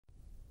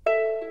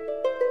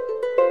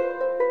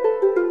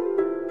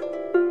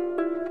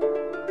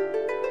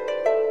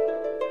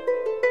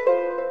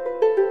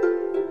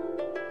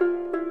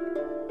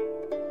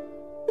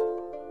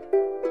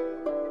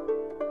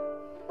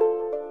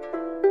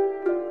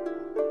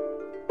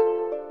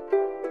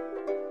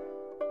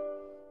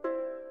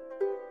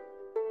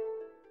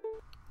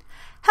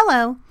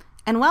Hello,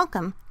 and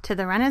welcome to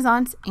the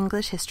Renaissance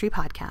English History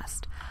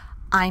Podcast.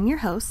 I'm your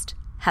host,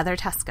 Heather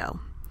Tesco.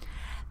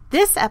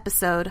 This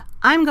episode,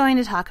 I'm going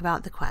to talk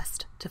about the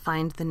quest to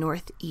find the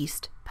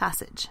Northeast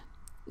Passage.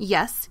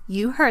 Yes,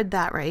 you heard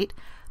that right,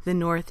 the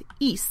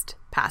Northeast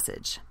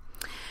Passage.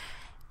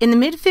 In the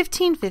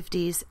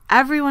mid-1550s,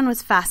 everyone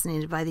was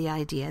fascinated by the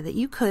idea that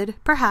you could,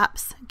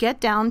 perhaps, get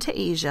down to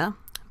Asia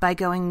by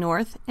going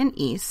north and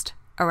east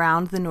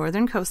around the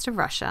northern coast of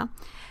Russia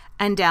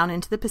and down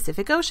into the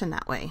Pacific Ocean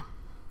that way.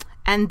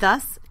 And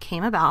thus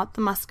came about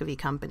the Muscovy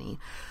Company,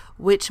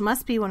 which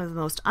must be one of the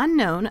most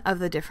unknown of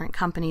the different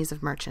companies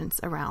of merchants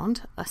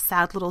around, a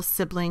sad little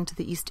sibling to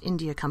the East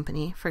India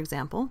Company, for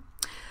example.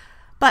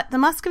 But the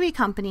Muscovy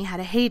Company had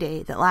a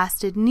heyday that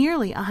lasted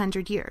nearly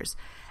 100 years,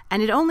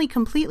 and it only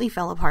completely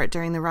fell apart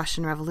during the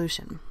Russian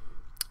Revolution.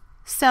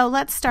 So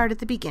let's start at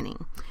the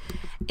beginning.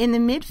 In the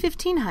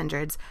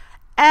mid-1500s,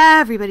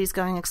 everybody's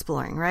going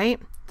exploring,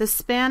 right? The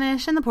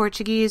Spanish and the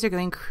Portuguese are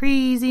going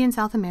crazy in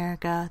South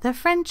America. The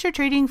French are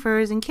trading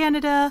furs in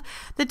Canada.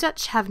 The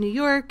Dutch have New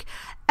York.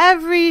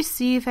 Every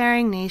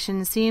seafaring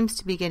nation seems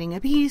to be getting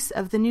a piece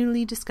of the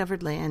newly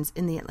discovered lands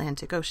in the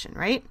Atlantic Ocean,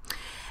 right?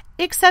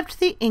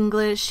 Except the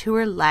English, who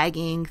are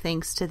lagging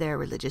thanks to their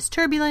religious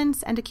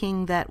turbulence and a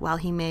king that, while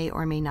he may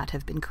or may not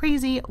have been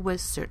crazy,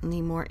 was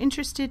certainly more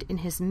interested in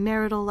his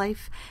marital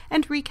life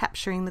and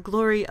recapturing the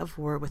glory of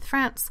war with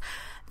France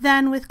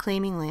than with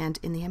claiming land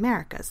in the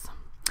Americas.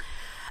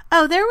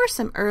 Oh, there were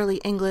some early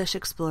English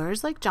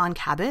explorers like John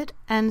Cabot,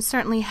 and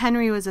certainly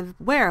Henry was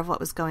aware of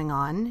what was going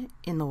on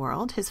in the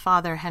world. His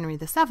father, Henry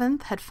VII,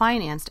 had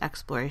financed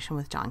exploration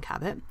with John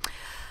Cabot,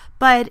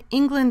 but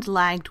England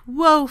lagged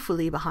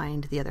woefully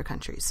behind the other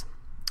countries.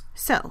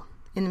 So,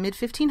 in the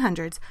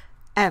mid-1500s,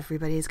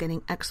 everybody's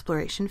getting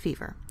exploration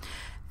fever.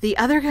 The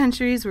other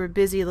countries were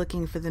busy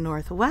looking for the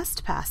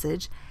Northwest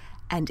Passage,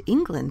 and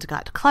England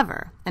got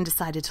clever and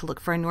decided to look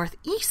for a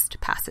Northeast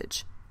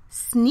Passage.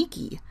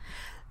 Sneaky.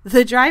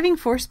 The driving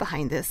force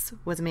behind this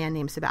was a man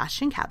named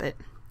Sebastian Cabot.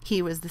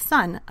 He was the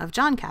son of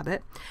John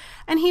Cabot,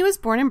 and he was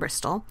born in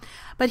Bristol,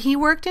 but he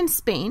worked in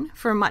Spain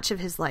for much of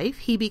his life.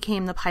 He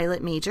became the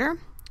pilot major,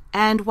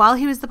 and while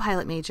he was the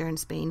pilot major in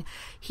Spain,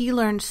 he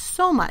learned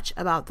so much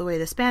about the way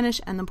the Spanish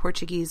and the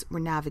Portuguese were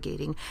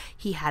navigating.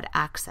 He had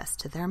access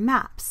to their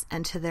maps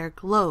and to their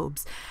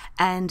globes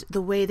and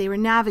the way they were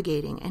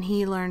navigating, and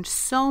he learned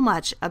so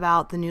much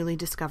about the newly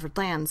discovered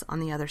lands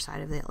on the other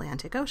side of the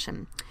Atlantic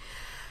Ocean.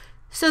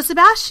 So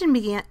Sebastian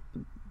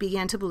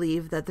began to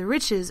believe that the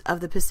riches of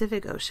the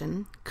Pacific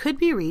Ocean could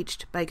be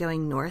reached by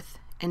going north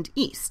and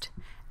east,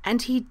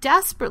 and he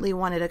desperately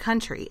wanted a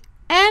country,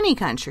 any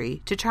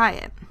country, to try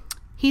it.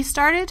 He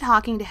started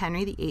talking to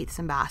Henry VIII's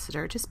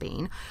ambassador to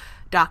Spain,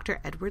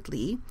 Dr. Edward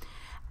Lee,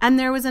 and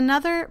there was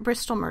another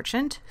Bristol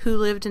merchant who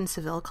lived in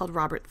Seville called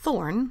Robert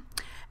Thorne,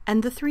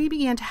 and the three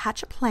began to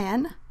hatch a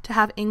plan to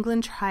have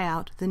England try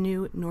out the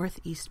new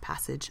Northeast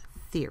Passage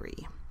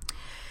theory.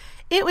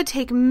 It would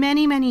take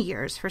many, many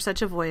years for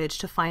such a voyage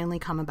to finally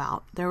come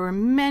about. There were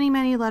many,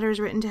 many letters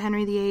written to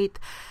Henry VIII.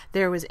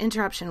 There was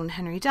interruption when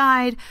Henry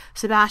died.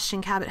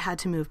 Sebastian Cabot had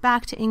to move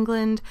back to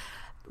England.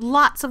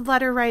 Lots of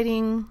letter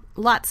writing,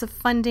 lots of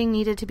funding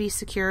needed to be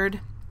secured.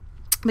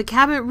 But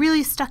Cabot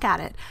really stuck at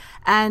it,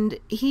 and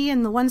he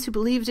and the ones who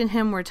believed in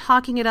him were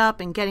talking it up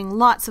and getting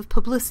lots of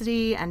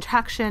publicity and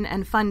traction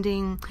and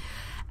funding.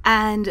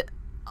 And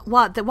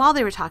while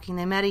they were talking,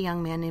 they met a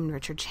young man named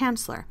Richard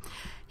Chancellor.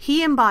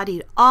 He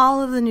embodied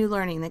all of the new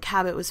learning that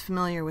Cabot was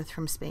familiar with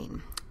from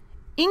Spain.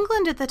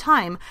 England at the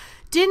time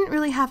didn't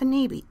really have a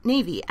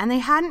navy, and they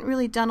hadn't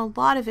really done a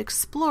lot of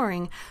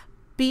exploring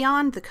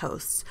beyond the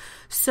coasts.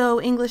 So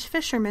English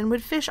fishermen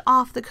would fish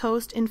off the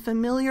coast in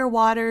familiar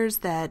waters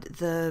that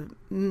the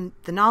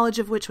knowledge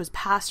of which was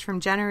passed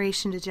from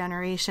generation to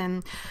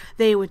generation.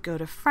 They would go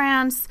to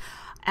France,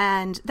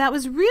 and that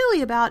was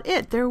really about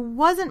it. There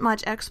wasn't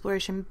much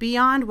exploration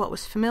beyond what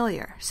was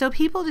familiar. So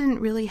people didn't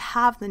really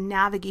have the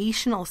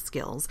navigational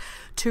skills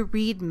to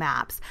read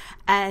maps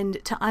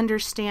and to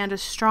understand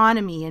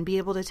astronomy and be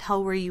able to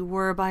tell where you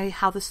were by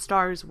how the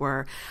stars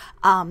were.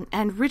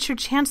 And Richard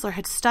Chancellor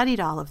had studied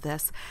all of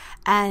this,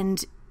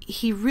 and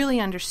he really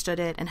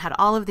understood it and had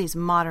all of these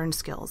modern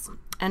skills.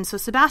 And so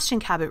Sebastian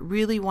Cabot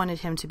really wanted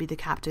him to be the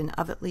captain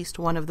of at least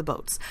one of the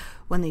boats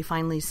when they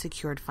finally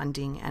secured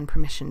funding and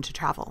permission to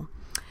travel.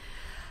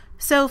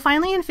 So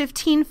finally in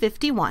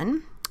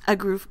 1551, a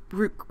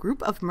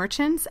group of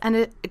merchants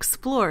and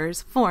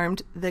explorers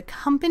formed the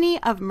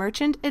Company of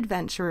Merchant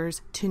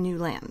Adventurers to New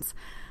Lands.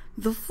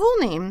 The full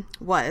name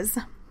was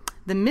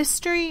the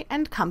Mystery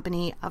and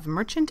Company of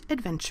Merchant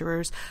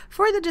Adventurers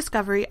for the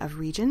Discovery of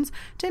Regions,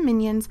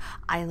 Dominions,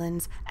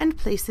 Islands, and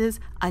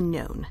Places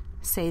Unknown.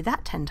 Say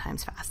that 10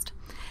 times fast.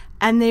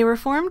 And they were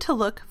formed to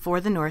look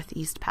for the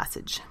Northeast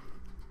Passage.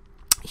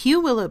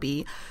 Hugh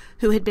Willoughby,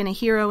 who had been a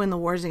hero in the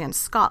wars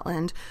against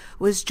Scotland,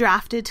 was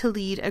drafted to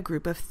lead a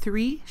group of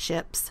 3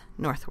 ships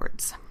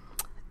northwards.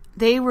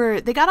 They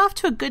got off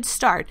to a good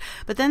start,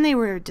 but then they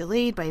were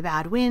delayed by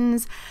bad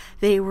winds.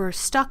 They were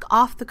stuck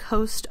off the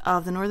coast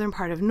of the northern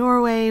part of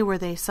Norway, where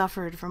they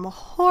suffered from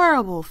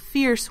horrible,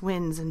 fierce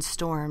winds and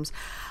storms.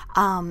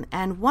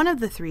 And one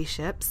of the 3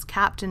 ships,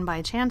 captained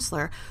by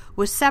Chancellor,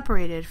 was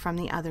separated from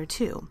the other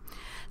 2.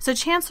 So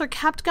Chancellor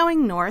kept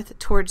going north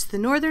towards the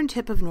northern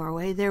tip of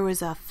Norway. There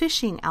was a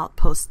fishing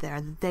outpost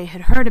there that they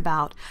had heard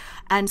about,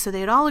 and so they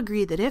had all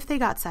agreed that if they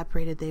got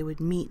separated, they would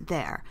meet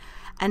there.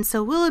 And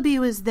so Willoughby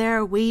was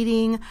there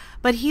waiting,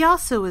 but he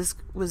also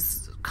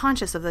was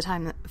conscious of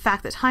the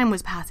fact that time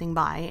was passing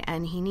by,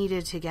 and he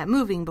needed to get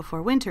moving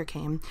before winter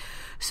came.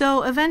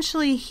 So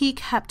eventually he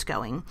kept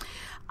going.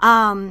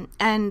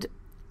 And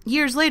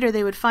years later,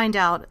 they would find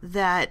out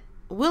that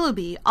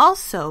Willoughby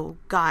also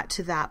got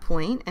to that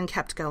point and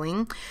kept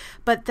going,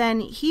 but then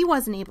he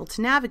wasn't able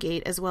to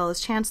navigate as well as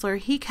Chancellor.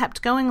 He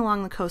kept going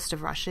along the coast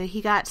of Russia.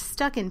 He got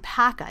stuck in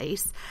pack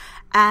ice,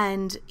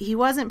 and he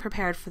wasn't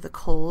prepared for the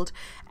cold,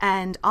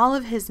 and all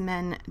of his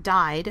men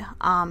died.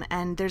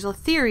 And there's a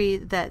theory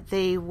that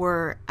they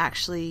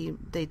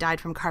died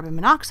from carbon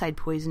monoxide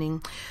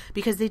poisoning,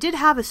 because they did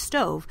have a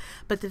stove,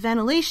 but the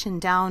ventilation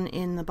down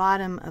in the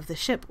bottom of the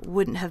ship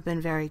wouldn't have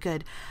been very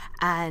good.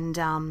 And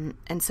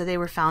so they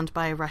were found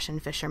by Russian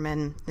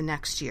fishermen the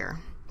next year.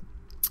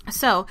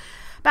 So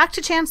back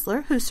to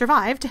Chancellor, who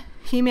survived.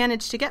 He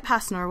managed to get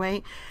past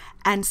Norway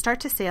and start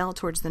to sail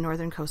towards the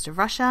northern coast of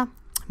Russia,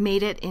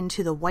 made it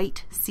into the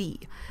White Sea.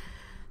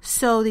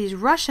 So these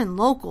Russian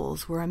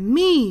locals were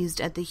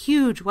amazed at the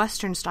huge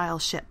Western-style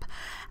ship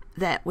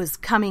that was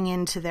coming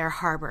into their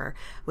harbor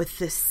with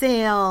this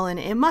sail, and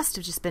it must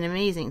have just been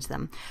amazing to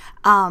them.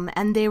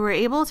 And they were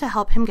able to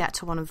help him get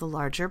to one of the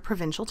larger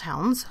provincial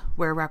towns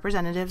where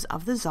representatives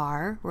of the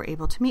Tsar were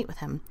able to meet with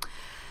him.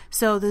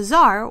 So the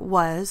Tsar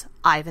was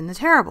Ivan the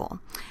Terrible,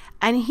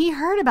 and he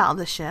heard about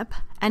the ship,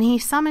 and he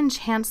summoned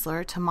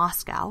Chancellor to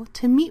Moscow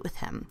to meet with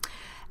him.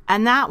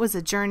 And that was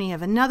a journey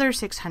of another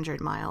 600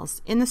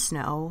 miles in the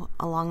snow,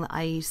 along the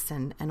ice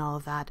and all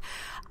of that.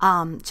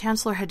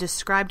 Chancellor had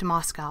described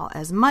Moscow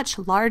as much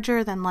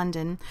larger than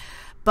London,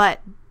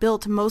 but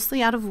built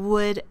mostly out of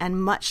wood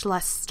and much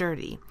less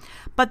sturdy.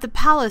 But the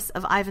palace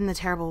of Ivan the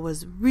Terrible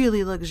was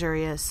really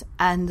luxurious,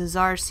 and the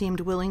Tsar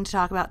seemed willing to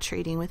talk about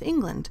trading with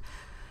England.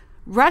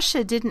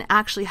 Russia didn't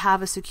actually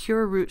have a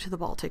secure route to the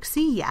Baltic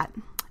Sea yet,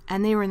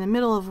 and they were in the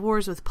middle of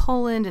wars with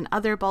Poland and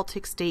other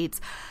Baltic states,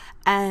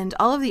 and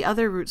all of the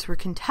other routes were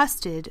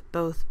contested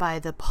both by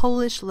the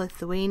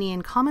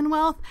Polish-Lithuanian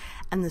Commonwealth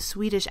and the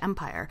Swedish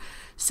Empire.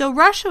 So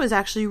Russia was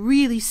actually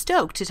really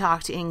stoked to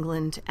talk to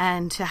England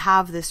and to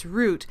have this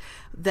route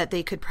that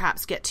they could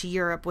perhaps get to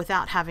Europe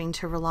without having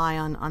to rely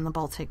on the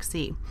Baltic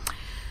Sea.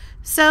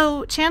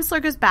 So Chancellor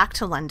goes back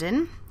to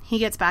London. He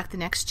gets back the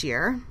next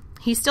year.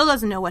 He still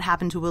doesn't know what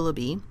happened to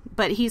Willoughby,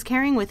 but he's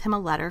carrying with him a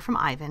letter from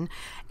Ivan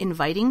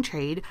inviting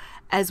trade,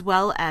 as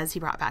well as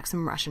he brought back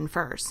some Russian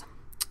furs.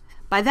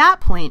 By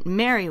that point,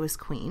 Mary was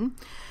queen,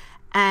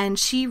 and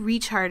she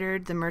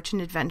rechartered the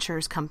Merchant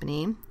Adventurers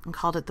Company and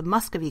called it the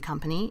Muscovy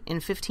Company in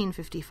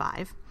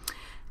 1555.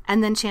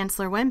 And then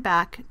Chancellor went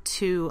back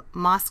to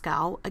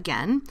Moscow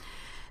again.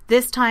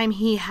 This time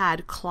he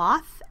had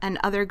cloth and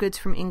other goods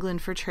from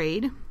England for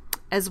trade,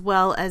 as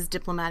well as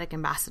diplomatic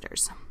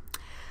ambassadors.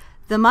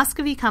 The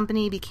Muscovy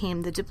Company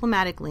became the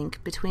diplomatic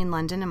link between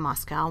London and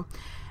Moscow,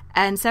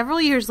 and several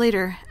years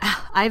later,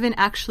 Ivan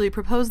actually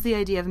proposed the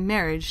idea of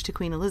marriage to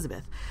Queen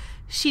Elizabeth.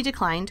 She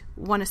declined,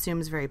 one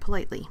assumes very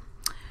politely.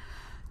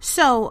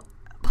 So,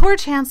 poor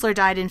Chancellor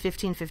died in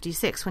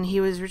 1556 when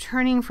he was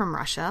returning from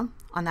Russia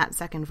on that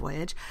second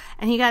voyage,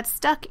 and he got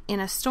stuck in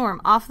a storm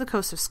off the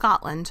coast of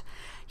Scotland.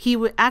 He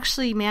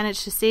actually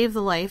managed to save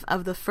the life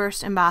of the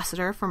first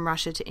ambassador from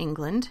Russia to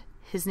England.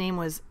 His name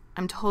was,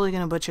 I'm totally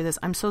going to butcher this.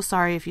 I'm so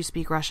sorry if you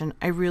speak Russian.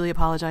 I really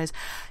apologize.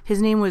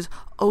 His name was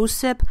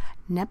Osip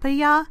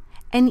Nepeya,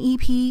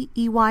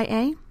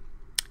 Nepeya.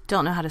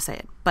 Don't know how to say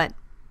it, but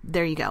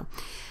there you go.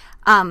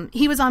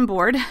 He was on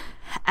board,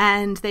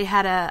 and they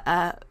had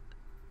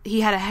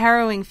he had a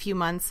harrowing few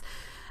months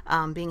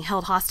being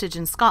held hostage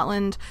in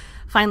Scotland.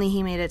 Finally,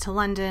 he made it to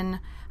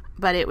London,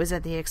 but it was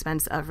at the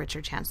expense of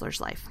Richard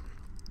Chancellor's life.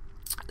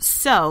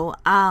 So,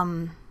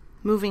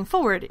 moving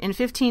forward, in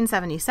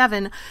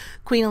 1577,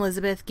 Queen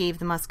Elizabeth gave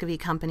the Muscovy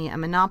Company a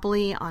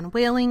monopoly on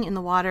whaling in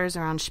the waters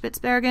around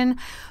Spitsbergen,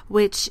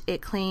 which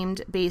it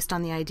claimed based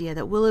on the idea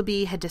that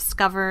Willoughby had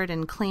discovered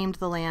and claimed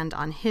the land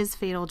on his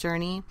fatal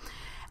journey.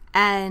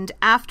 And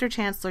after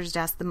Chancellor's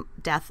death,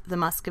 the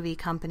Muscovy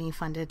Company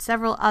funded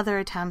several other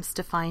attempts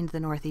to find the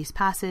Northeast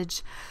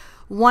Passage.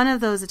 One of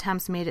those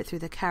attempts made it through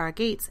the Kara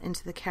Gates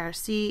into the Kara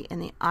Sea in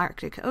the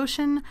Arctic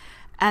Ocean,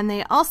 and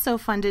they also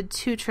funded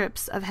 2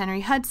 trips of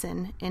Henry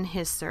Hudson in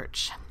his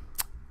search.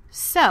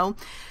 So,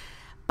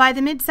 by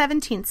the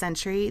mid-17th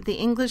century, the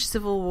English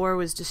Civil War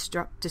was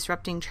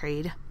disrupting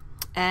trade,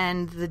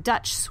 and the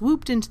Dutch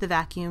swooped into the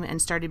vacuum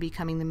and started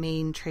becoming the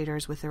main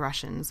traders with the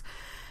Russians.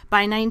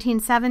 By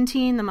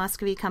 1917, the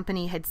Muscovy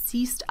Company had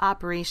ceased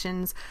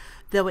operations,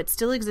 though it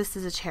still exists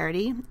as a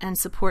charity and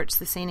supports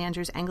the St.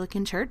 Andrew's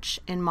Anglican Church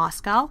in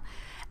Moscow.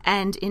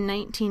 And in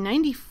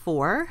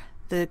 1994,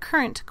 the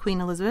current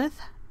Queen Elizabeth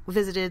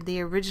visited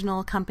the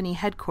original company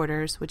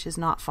headquarters, which is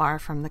not far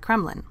from the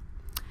Kremlin.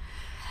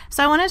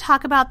 So I want to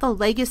talk about the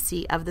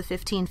legacy of the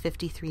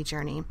 1553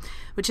 journey,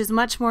 which is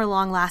much more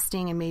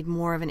long-lasting and made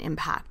more of an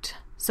impact.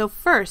 So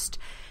first,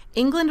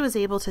 England was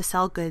able to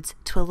sell goods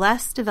to a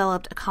less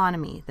developed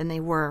economy than they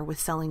were with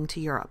selling to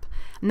Europe.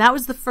 And that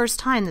was the first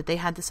time that they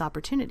had this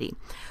opportunity.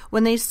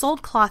 When they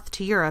sold cloth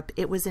to Europe,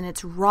 it was in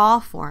its raw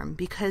form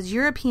because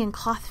European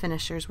cloth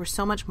finishers were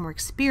so much more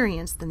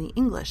experienced than the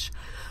English.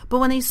 But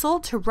when they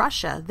sold to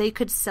Russia, they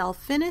could sell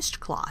finished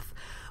cloth,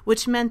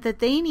 which meant that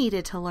they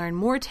needed to learn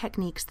more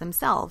techniques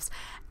themselves.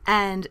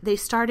 And they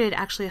started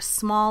actually a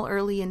small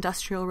early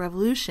industrial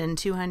revolution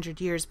 200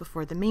 years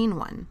before the main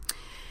one.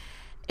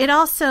 It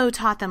also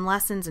taught them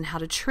lessons in how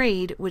to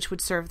trade, which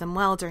would serve them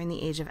well during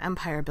the age of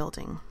empire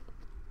building.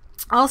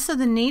 Also,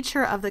 the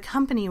nature of the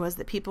company was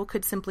that people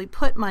could simply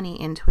put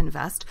money in to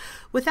invest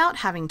without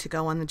having to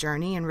go on the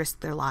journey and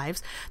risk their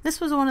lives.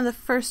 This was one of the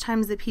first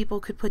times that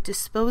people could put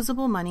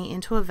disposable money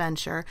into a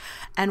venture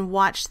and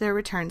watch their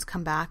returns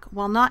come back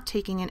while not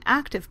taking an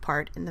active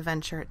part in the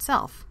venture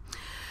itself.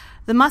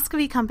 The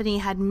Muscovy Company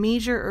had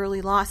major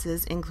early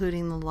losses,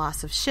 including the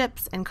loss of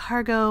ships and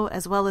cargo,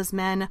 as well as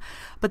men,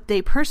 but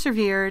they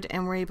persevered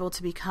and were able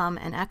to become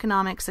an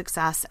economic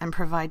success and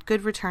provide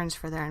good returns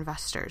for their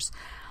investors.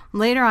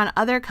 Later on,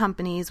 other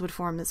companies would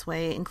form this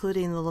way,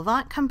 including the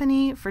Levant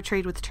Company for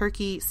trade with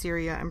Turkey,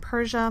 Syria, and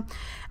Persia,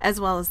 as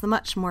well as the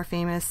much more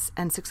famous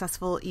and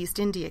successful East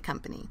India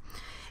Company.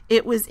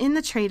 It was in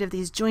the trade of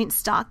these joint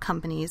stock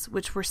companies,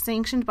 which were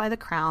sanctioned by the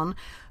Crown,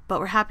 but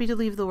were happy to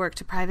leave the work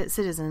to private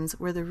citizens,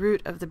 where the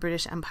root of the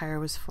British Empire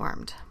was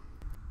formed.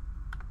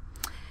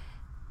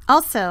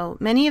 Also,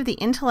 many of the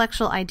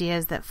intellectual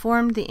ideas that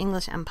formed the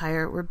English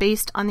Empire were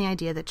based on the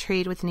idea that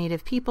trade with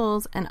native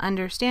peoples and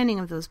understanding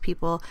of those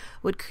people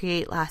would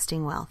create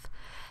lasting wealth.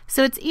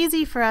 So it's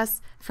easy for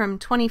us from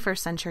 21st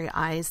century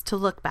eyes to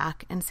look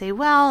back and say,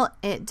 well,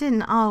 it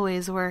didn't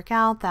always work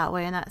out that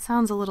way, and that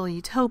sounds a little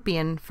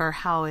utopian for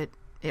how it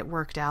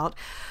worked out.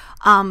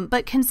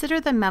 But consider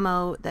the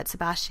memo that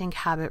Sebastian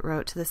Cabot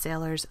wrote to the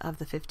sailors of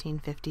the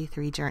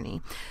 1553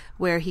 journey,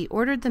 where he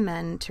ordered the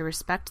men to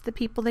respect the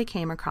people they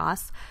came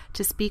across,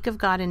 to speak of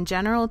God in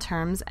general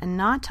terms and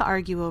not to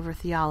argue over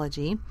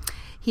theology.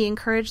 He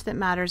encouraged that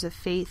matters of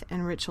faith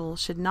and ritual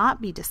should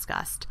not be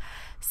discussed.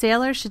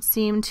 Sailors should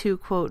seem to,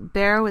 quote,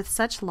 bear with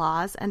such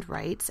laws and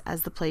rights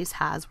as the place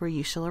has where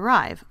you shall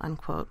arrive,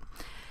 unquote.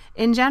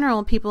 In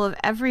general, people of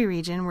every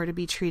region were to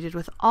be treated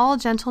with all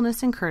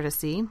gentleness and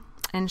courtesy,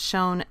 and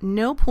shown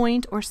no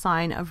point or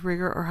sign of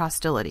rigor or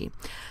hostility.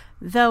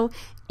 Though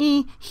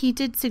he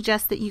did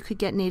suggest that you could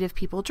get native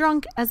people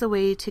drunk as a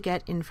way to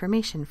get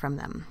information from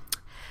them.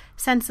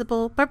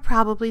 Sensible, but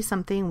probably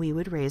something we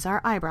would raise our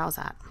eyebrows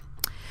at.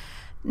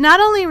 Not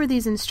only were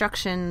these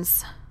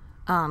instructions,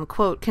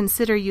 quote,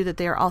 consider you that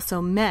they are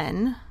also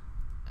men,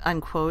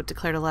 unquote,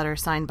 declared a letter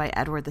signed by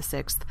Edward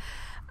VI.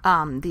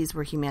 These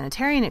were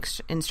humanitarian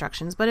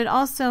instructions, but it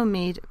also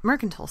made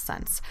mercantile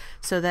sense,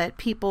 so that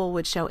people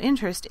would show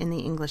interest in the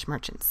English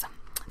merchants.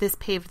 This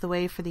paved the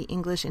way for the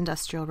English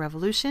Industrial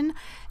Revolution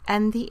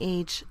and the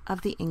age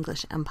of the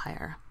English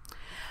Empire.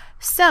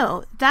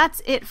 So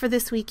that's it for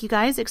this week, you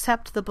guys,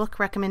 except the book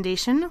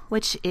recommendation,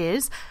 which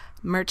is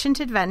Merchant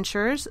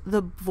Adventures,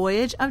 The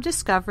Voyage of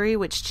Discovery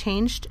Which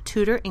Changed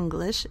Tudor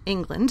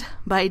England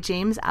by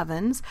James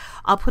Evans.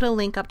 I'll put a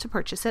link up to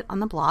purchase it on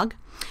the blog.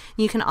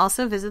 You can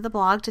also visit the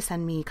blog to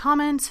send me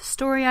comments,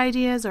 story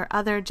ideas, or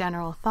other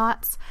general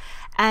thoughts.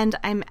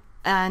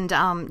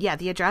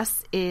 The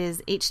address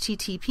is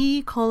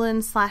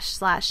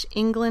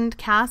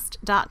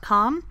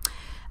http://englandcast.com.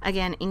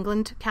 Again,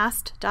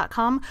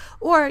 englandcast.com.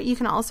 Or you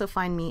can also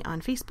find me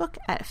on Facebook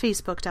at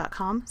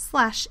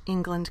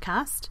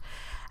facebook.com/englandcast.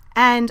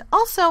 And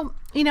also,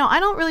 I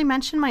don't really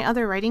mention my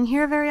other writing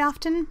here very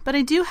often, but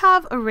I do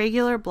have a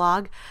regular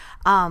blog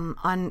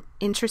on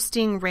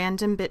interesting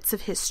random bits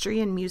of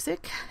history and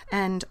music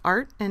and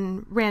art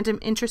and random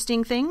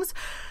interesting things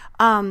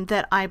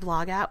that I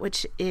blog at,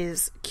 which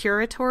is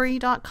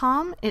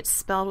curatory.com. It's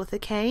spelled with a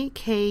K,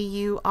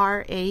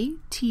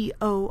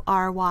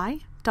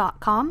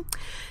 Kuratory.com.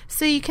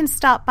 So you can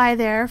stop by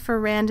there for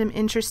random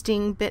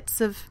interesting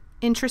bits of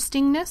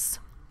interestingness.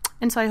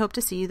 And so I hope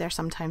to see you there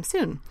sometime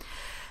soon.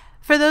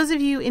 For those of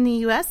you in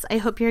the U.S., I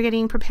hope you're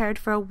getting prepared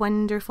for a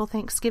wonderful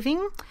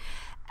Thanksgiving.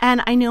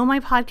 And I know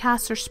my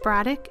podcasts are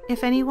sporadic.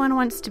 If anyone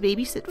wants to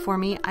babysit for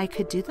me, I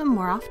could do them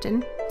more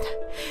often.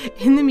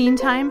 In the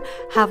meantime,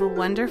 have a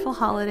wonderful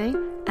holiday,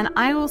 and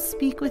I will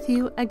speak with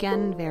you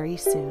again very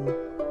soon.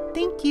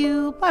 Thank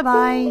you.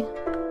 Bye-bye.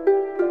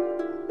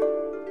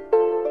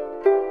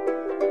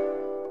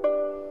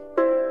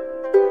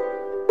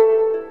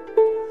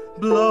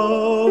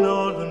 Blow,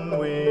 northern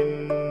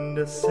wind,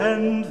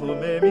 ascend for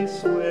me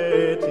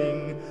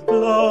sweating.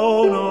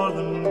 Blow,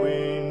 northern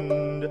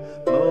wind,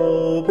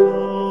 blow,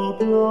 blow,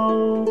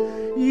 blow.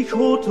 Ich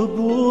hatte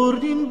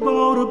Bord in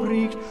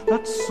Bauerbricht,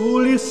 dat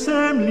soll is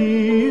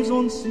semlis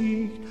und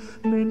Sicht.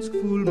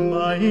 Menneskfuld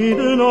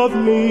maiden of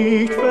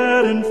licht,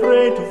 fair and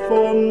frail to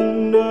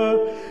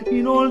fonder,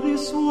 in all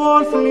this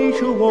world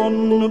flesh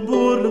one,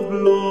 born of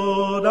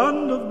blood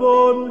and of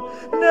bone,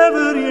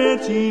 never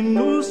yet in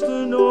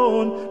Usten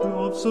known,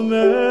 love so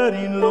mer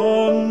in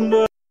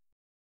London.